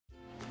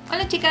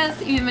chicas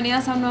y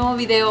bienvenidas a un nuevo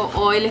video.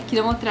 Hoy les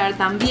quiero mostrar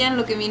también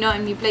lo que vino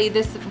en mi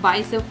playlist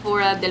by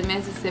Sephora del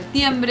mes de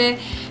septiembre.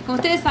 Como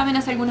ustedes saben,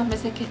 hace algunos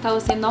meses que he estado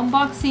haciendo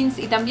unboxings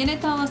y también he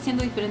estado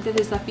haciendo diferentes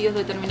desafíos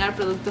de terminar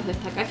productos de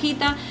esta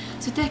cajita.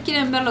 Si ustedes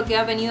quieren ver lo que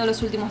ha venido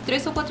los últimos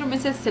 3 o 4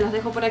 meses, se los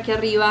dejo por aquí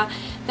arriba.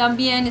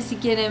 También si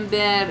quieren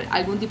ver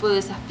algún tipo de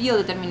desafío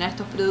de terminar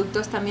estos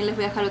productos, también les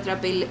voy a dejar otra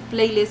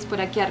playlist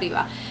por aquí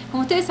arriba.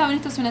 Como ustedes saben,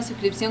 esto es una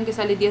suscripción que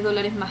sale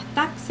 $10 más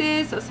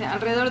taxes, o sea,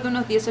 alrededor de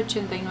unos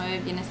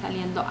 $10.89 viene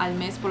saliendo al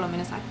mes, por lo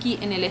menos aquí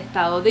en el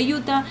estado de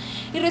Utah.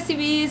 Y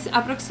recibís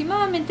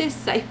aproximadamente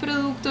 6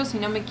 productos, si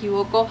no me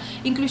equivoco,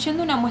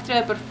 incluyendo una muestra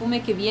de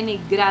perfume que viene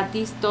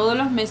gratis todos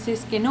los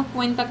meses, que no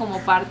cuenta como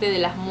parte de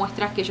las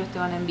muestras que ellos te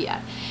van a enviar.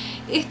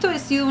 Esto ha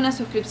sido una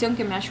suscripción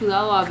que me ha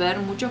ayudado a ver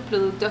muchos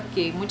productos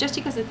que muchas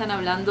chicas están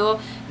hablando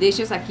de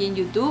ellos aquí en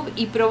YouTube,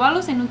 y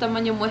probarlos en un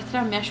tamaño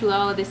muestra me ha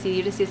ayudado a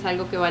decidir si es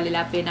algo que vale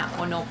la pena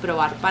o no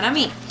probar para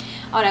mí.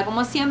 Ahora,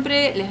 como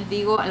siempre les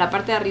digo, en la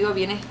parte de arriba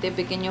viene este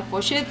pequeño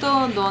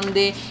folleto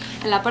donde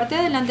en la parte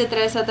de adelante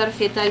trae esa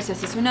tarjeta, y si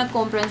haces una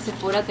compra en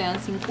Sephora te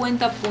dan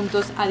 50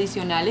 puntos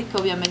adicionales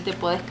que obviamente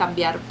puedes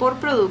cambiar por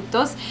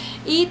productos,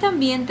 y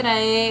también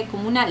trae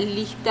como una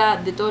lista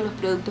de todos los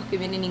productos que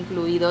vienen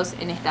incluidos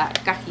en esta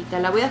cajita.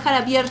 La voy a dejar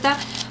abierta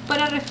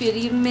para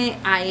referirme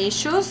a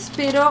ellos,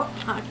 pero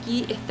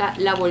aquí está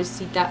la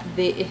bolsita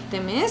de este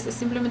mes. Es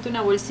simplemente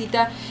una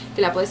bolsita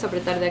que la puedes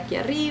apretar de aquí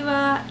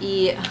arriba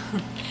y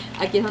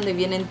aquí es donde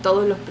vienen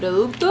todos los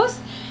productos.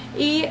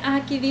 Y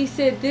aquí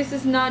dice, this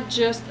is not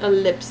just a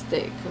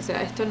lipstick. O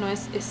sea, esto no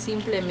es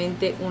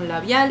simplemente un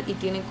labial, y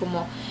tiene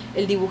como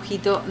el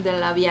dibujito del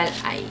labial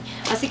ahí.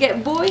 Así que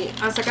voy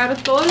a sacar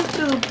todos los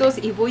productos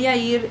y voy a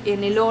ir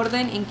en el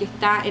orden en que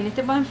está en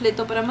este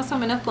panfleto para más o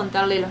menos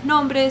contarle los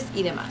nombres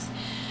y demás.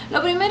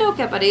 Lo primero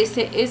que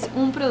aparece es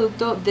un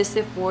producto de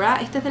Sephora.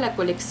 Este es de la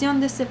colección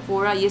de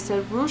Sephora y es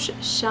el Rouge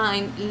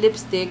Shine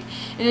Lipstick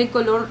en el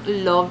color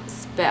Love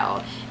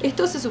Spell.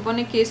 Esto se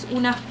supone que es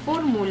una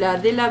fórmula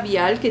de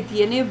labial que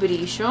tiene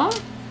brillo.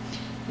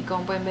 Y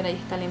como pueden ver, ahí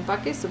está el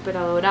empaque, súper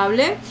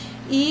adorable.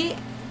 Y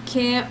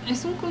que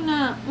es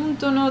un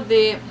tono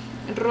de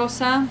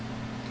rosa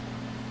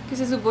que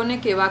se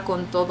supone que va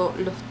con todos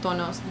los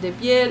tonos de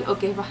piel, o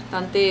que es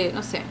bastante,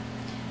 no sé,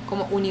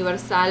 como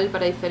universal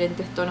para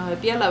diferentes tonos de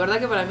piel. La verdad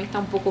que para mí está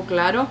un poco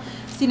claro.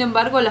 Sin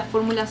embargo, la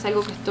fórmula es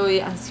algo que estoy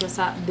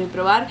ansiosa de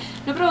probar.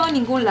 No he probado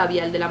ningún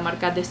labial de la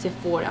marca de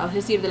Sephora, es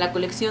decir, de la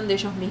colección de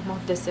ellos mismos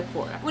de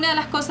Sephora. Una de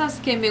las cosas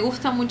que me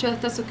gusta mucho de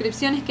esta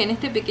suscripción es que en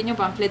este pequeño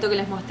panfleto que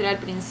les mostré al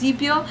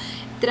principio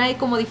trae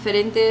como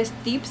diferentes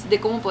tips de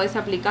cómo puedes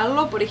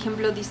aplicarlo. Por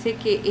ejemplo, dice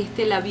que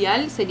este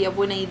labial sería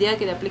buena idea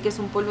que le apliques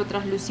un polvo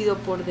translúcido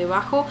por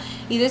debajo,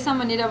 y de esa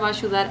manera va a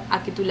ayudar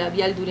a que tu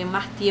labial dure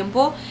más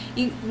tiempo.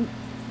 Y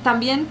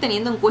también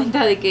teniendo en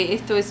cuenta de que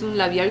esto es un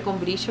labial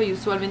con brillo y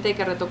usualmente hay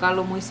que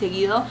retocarlo muy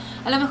seguido,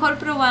 a lo mejor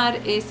probar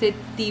ese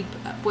tip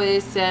puede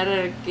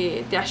ser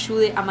que te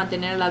ayude a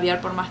mantener el labial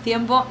por más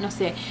tiempo, no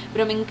sé.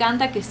 Pero me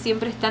encanta que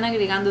siempre están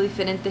agregando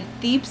diferentes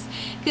tips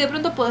que de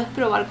pronto podés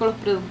probar con los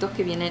productos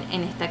que vienen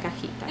en esta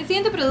cajita. El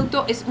siguiente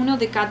producto es uno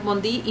de Kat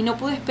Von D y no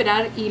pude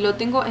esperar, y lo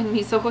tengo en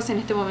mis ojos en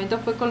este momento.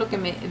 Fue con lo que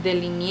me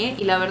delineé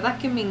y la verdad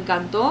es que me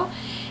encantó.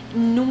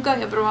 Nunca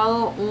había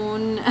probado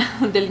un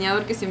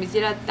delineador que se me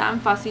hiciera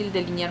tan fácil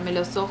delinearme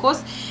los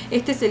ojos.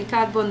 Este es el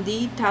Kat Von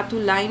D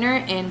Tattoo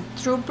Liner en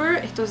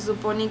Trooper. Esto se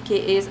supone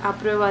que es a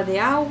prueba de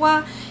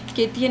agua,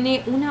 que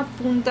tiene una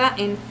punta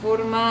en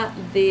forma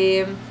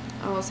de,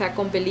 o sea,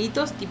 con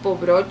pelitos tipo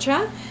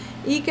brocha,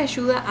 y que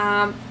ayuda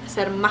a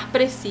ser más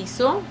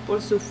preciso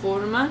por su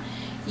forma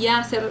y a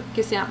hacer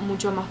que sea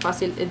mucho más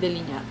fácil de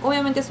delinear.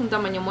 Obviamente es un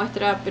tamaño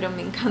muestra, pero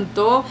me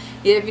encantó,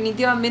 y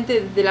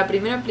definitivamente desde la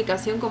primera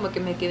aplicación como que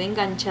me quedé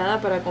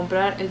enganchada para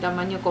comprar el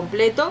tamaño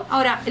completo.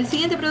 Ahora, el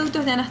siguiente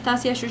producto es de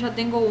Anastasia. Yo ya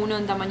tengo uno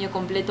en tamaño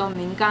completo,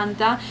 me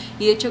encanta,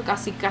 y de hecho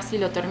casi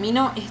lo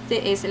termino.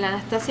 Este es el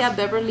Anastasia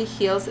Beverly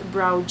Hills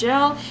Brow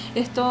Gel.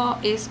 Esto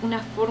es una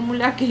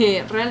fórmula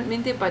que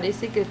realmente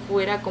parece que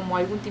fuera como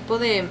algún tipo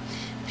de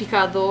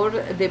fijador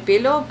de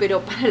pelo, pero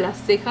para las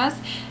cejas.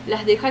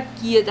 Las deja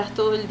quietas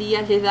todo el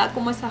día, les da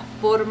como esa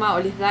forma o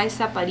les da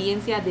esa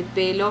apariencia de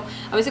pelo.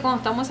 A veces cuando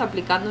estamos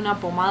aplicando una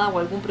pomada o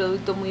algún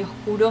producto muy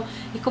oscuro,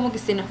 es como que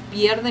se nos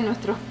pierden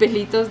nuestros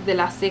pelitos de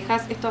las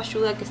cejas. Esto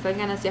ayuda a que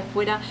salgan hacia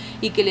afuera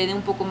y que le dé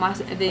un poco más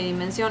de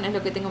dimensión. Es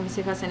lo que tengo en mis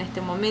cejas en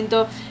este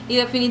momento, y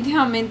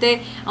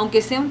definitivamente,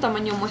 aunque sea un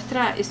tamaño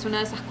muestra, es una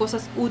de esas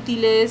cosas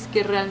útiles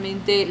que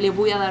realmente le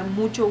voy a dar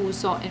mucho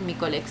uso en mi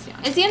colección.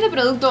 El siguiente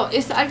producto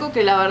es algo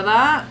que la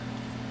verdad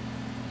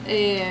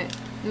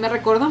me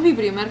recordó mi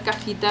primer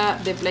cajita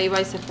de Play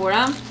by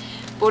Sephora,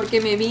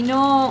 porque me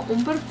vino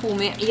un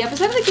perfume, y a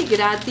pesar de que es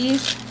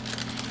gratis,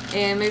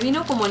 me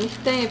vino como en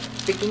esta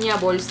pequeña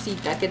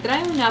bolsita que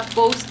trae una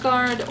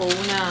postcard o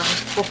una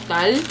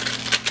postal,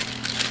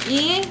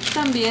 y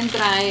también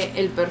trae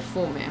el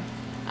perfume.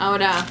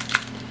 Ahora,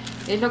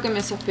 es lo que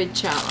me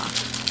sospechaba,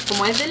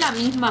 como es de la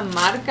misma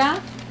marca,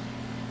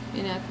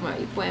 Miren, como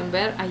ahí pueden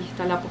ver, ahí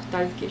está la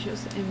postal que ellos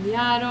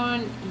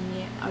enviaron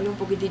y hablo un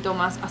poquitito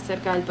más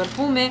acerca del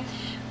perfume.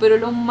 Pero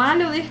lo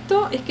malo de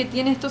esto es que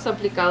tiene estos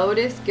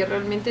aplicadores que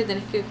realmente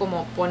tenés que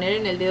como poner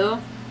en el dedo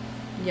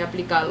y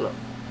aplicarlo.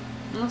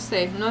 No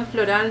sé, no es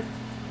floral,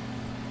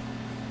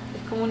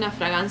 es como una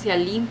fragancia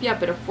limpia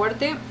pero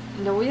fuerte.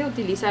 Lo voy a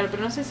utilizar,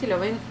 pero no sé si lo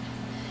ven,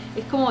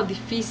 es como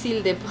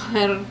difícil de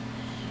poder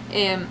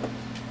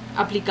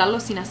aplicarlo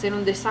sin hacer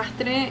un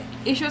desastre.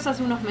 Ellos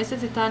hace unos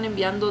meses estaban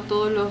enviando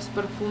todos los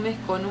perfumes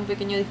con un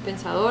pequeño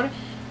dispensador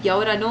y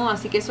ahora no,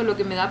 así que eso lo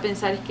que me da a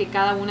pensar es que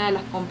cada una de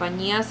las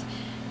compañías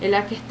es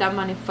la que está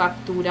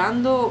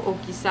manufacturando, o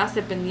quizás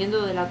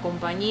dependiendo de la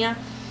compañía,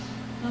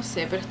 no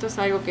sé, pero esto es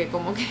algo que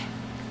como que...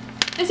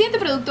 El siguiente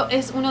producto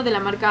es uno de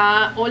la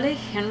marca Ole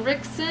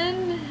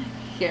Henriksen,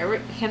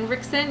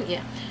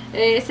 yeah.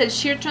 Es el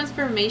Sheer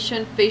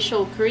Transformation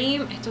Facial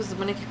Cream. Esto se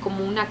supone que es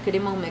como una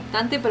crema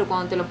humectante, pero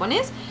cuando te lo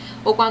pones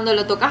o cuando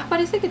lo tocas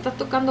parece que estás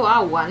tocando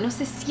agua. No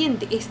se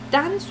siente, es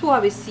tan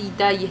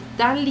suavecita y es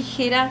tan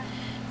ligera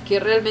que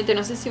realmente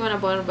no sé si van a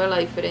poder ver la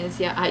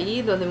diferencia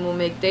ahí donde me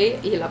humecté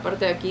y en la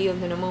parte de aquí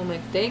donde no me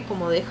humecté,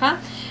 como deja.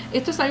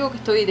 Esto es algo que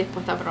estoy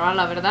dispuesta a probar.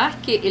 La verdad es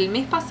que el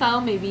mes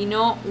pasado me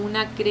vino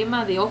una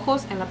crema de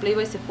ojos en la Play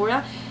by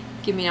Sephora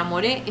que me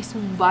enamoré. Es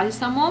un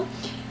bálsamo.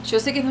 Yo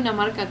sé que es de una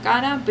marca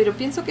cara, pero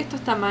pienso que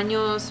estos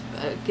tamaños,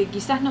 que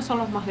quizás no son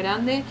los más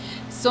grandes,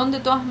 son de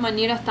todas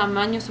maneras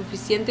tamaño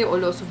suficiente o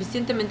lo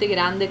suficientemente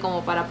grande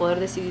como para poder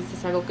decidir si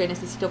es algo que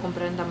necesito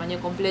comprar en tamaño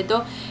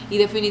completo. Y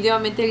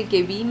definitivamente el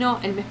que vino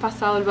el mes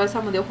pasado, el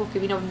bálsamo de ojos que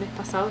vino el mes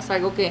pasado, es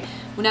algo que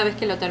una vez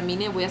que lo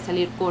termine voy a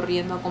salir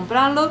corriendo a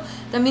comprarlo.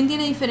 También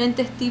tiene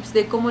diferentes tips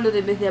de cómo lo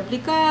debes de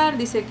aplicar.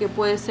 Dice que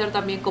puede ser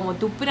también como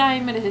tu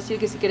primer, es decir,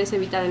 que si quieres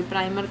evitar el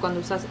primer cuando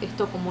usas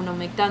esto como un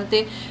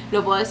humectante,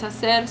 lo podés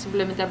hacer.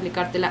 Simplemente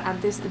aplicártela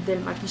antes del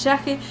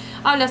maquillaje.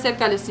 Habla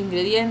acerca de los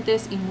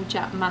ingredientes y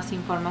mucha más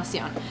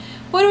información.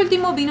 Por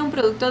último vino un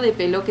producto de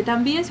pelo que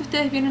también, si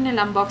ustedes vieron el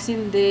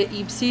unboxing de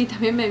Ipsy,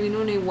 también me vino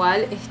uno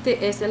igual.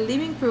 Este es el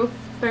Living Proof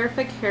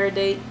Perfect Hair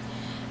Day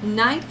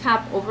Night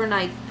Cap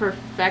Overnight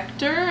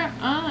Perfector.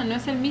 Ah, no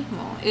es el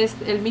mismo. Es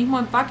el mismo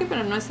empaque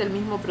pero no es el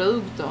mismo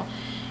producto.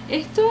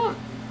 Esto...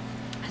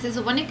 se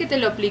supone que te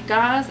lo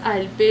aplicas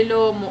al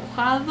pelo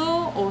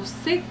mojado o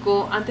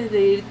seco antes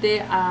de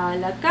irte a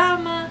la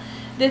cama,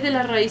 desde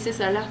las raíces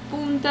a las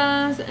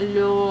puntas,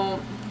 lo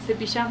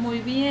cepillas muy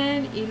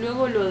bien y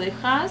luego lo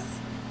dejas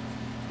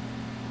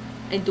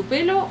en tu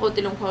pelo o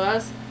te lo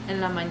enjuagas en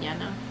la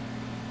mañana.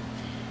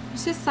 No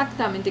sé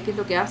exactamente qué es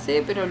lo que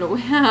hace, pero lo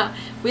voy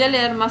a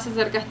leer más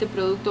acerca de este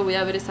producto, voy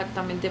a ver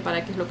exactamente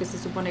para qué es lo que se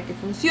supone que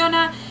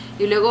funciona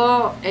y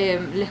luego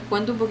les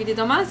cuento un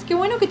poquitito más. Qué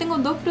bueno que tengo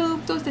dos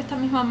productos de esta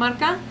misma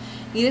marca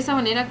y de esa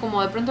manera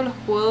como de pronto los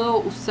puedo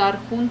usar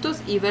juntos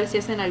y ver si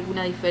hacen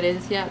alguna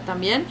diferencia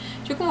también.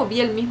 Yo como vi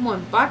el mismo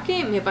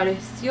empaque me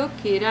pareció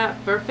que era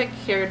Perfect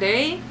Hair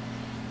Day.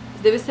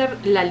 Debe ser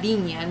la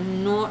línea,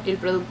 no el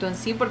producto en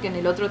sí, porque en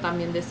el otro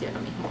también decía lo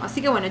mismo.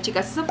 Así que bueno,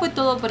 chicas, eso fue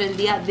todo por el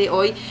día de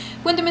hoy.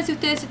 Cuéntenme si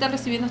ustedes están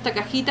recibiendo esta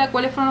cajita,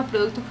 cuáles fueron los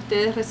productos que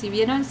ustedes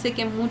recibieron. Sé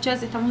que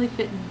muchas estamos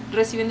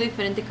recibiendo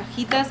diferentes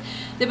cajitas,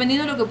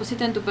 dependiendo de lo que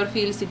pusiste en tu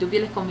perfil. Si tu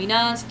piel es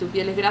combinada, si tu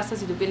piel es grasa,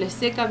 si tu piel es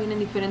seca, vienen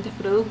diferentes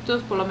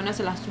productos, por lo menos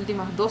en las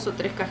últimas 2 o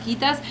 3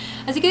 cajitas.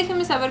 Así que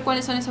déjenme saber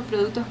cuáles son esos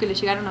productos que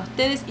les llegaron a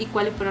ustedes y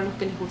cuáles fueron los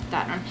que les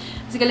gustaron.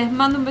 Así que les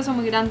mando un beso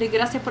muy grande,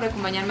 gracias por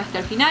acompañarme hasta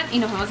el final y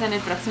nos vemos en el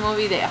próximo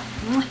video.